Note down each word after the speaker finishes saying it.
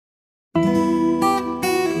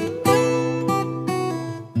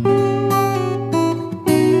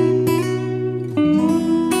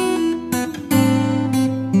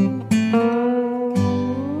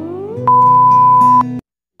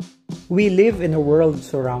We live in a world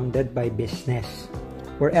surrounded by business.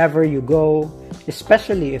 Wherever you go,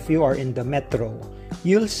 especially if you are in the metro,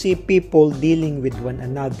 you'll see people dealing with one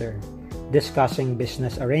another, discussing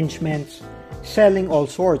business arrangements, selling all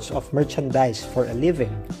sorts of merchandise for a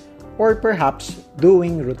living, or perhaps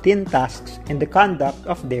doing routine tasks in the conduct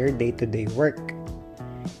of their day-to-day work.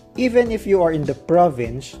 Even if you are in the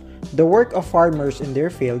province, the work of farmers in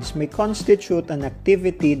their fields may constitute an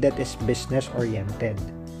activity that is business-oriented.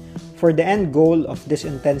 For the end goal of this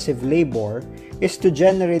intensive labor is to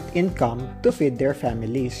generate income to feed their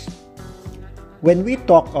families. When we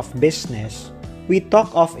talk of business, we talk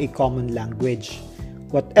of a common language.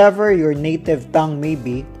 Whatever your native tongue may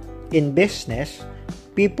be, in business,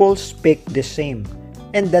 people speak the same,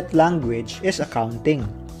 and that language is accounting.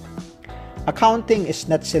 Accounting is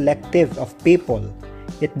not selective of people.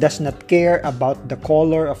 It does not care about the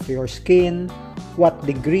color of your skin, what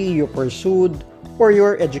degree you pursued, or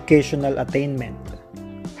your educational attainment,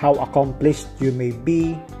 how accomplished you may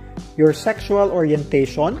be, your sexual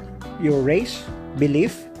orientation, your race,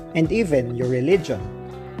 belief, and even your religion.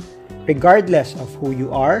 Regardless of who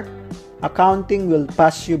you are, accounting will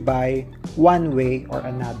pass you by one way or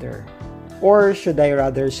another. Or should I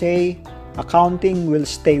rather say, accounting will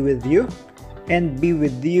stay with you and be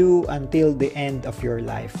with you until the end of your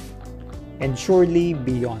life, and surely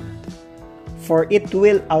beyond. For it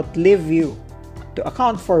will outlive you to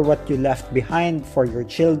account for what you left behind for your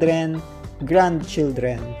children,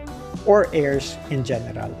 grandchildren, or heirs in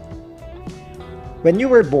general. When you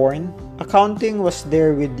were born, accounting was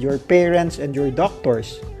there with your parents and your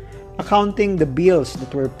doctors, accounting the bills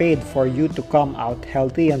that were paid for you to come out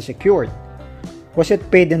healthy and secured. Was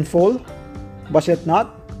it paid in full? Was it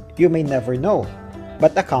not? You may never know,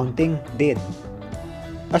 but accounting did.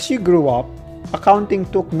 As you grew up, accounting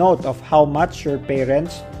took note of how much your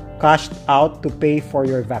parents cashed out to pay for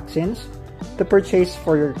your vaccines, to purchase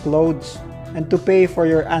for your clothes, and to pay for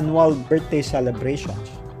your annual birthday celebrations.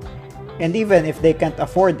 And even if they can't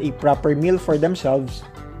afford a proper meal for themselves,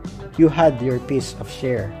 you had your piece of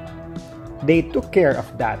share. They took care of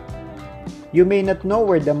that. You may not know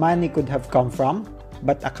where the money could have come from,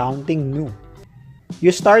 but accounting knew.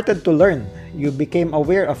 You started to learn. You became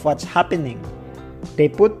aware of what's happening. They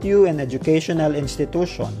put you in educational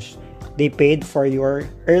institutions. They paid for your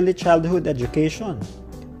early childhood education.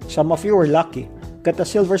 Some of you were lucky, got a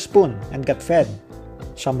silver spoon and got fed.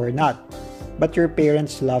 Some were not. But your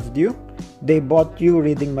parents loved you. They bought you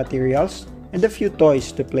reading materials and a few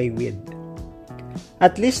toys to play with.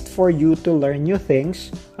 At least for you to learn new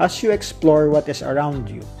things as you explore what is around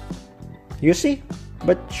you. You see,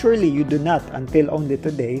 but surely you do not until only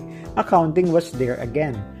today accounting was there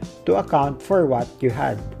again to account for what you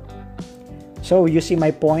had. So you see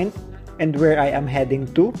my point and where I am heading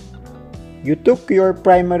to? You took your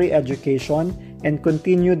primary education and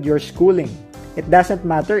continued your schooling. It doesn't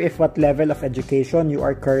matter if what level of education you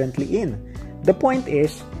are currently in. The point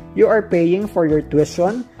is, you are paying for your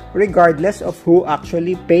tuition regardless of who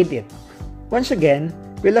actually paid it. Once again,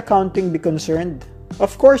 will accounting be concerned?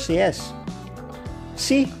 Of course, yes.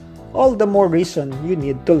 See, all the more reason you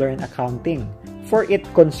need to learn accounting, for it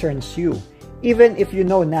concerns you, even if you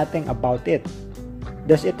know nothing about it.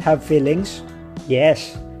 Does it have feelings?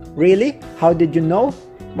 Yes. Really? How did you know?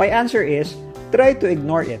 My answer is, try to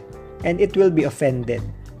ignore it, and it will be offended.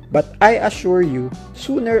 But I assure you,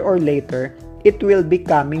 sooner or later, it will be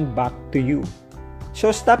coming back to you.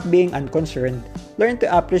 So stop being unconcerned, learn to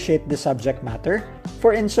appreciate the subject matter,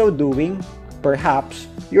 for in so doing, perhaps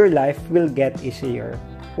your life will get easier,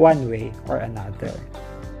 one way or another.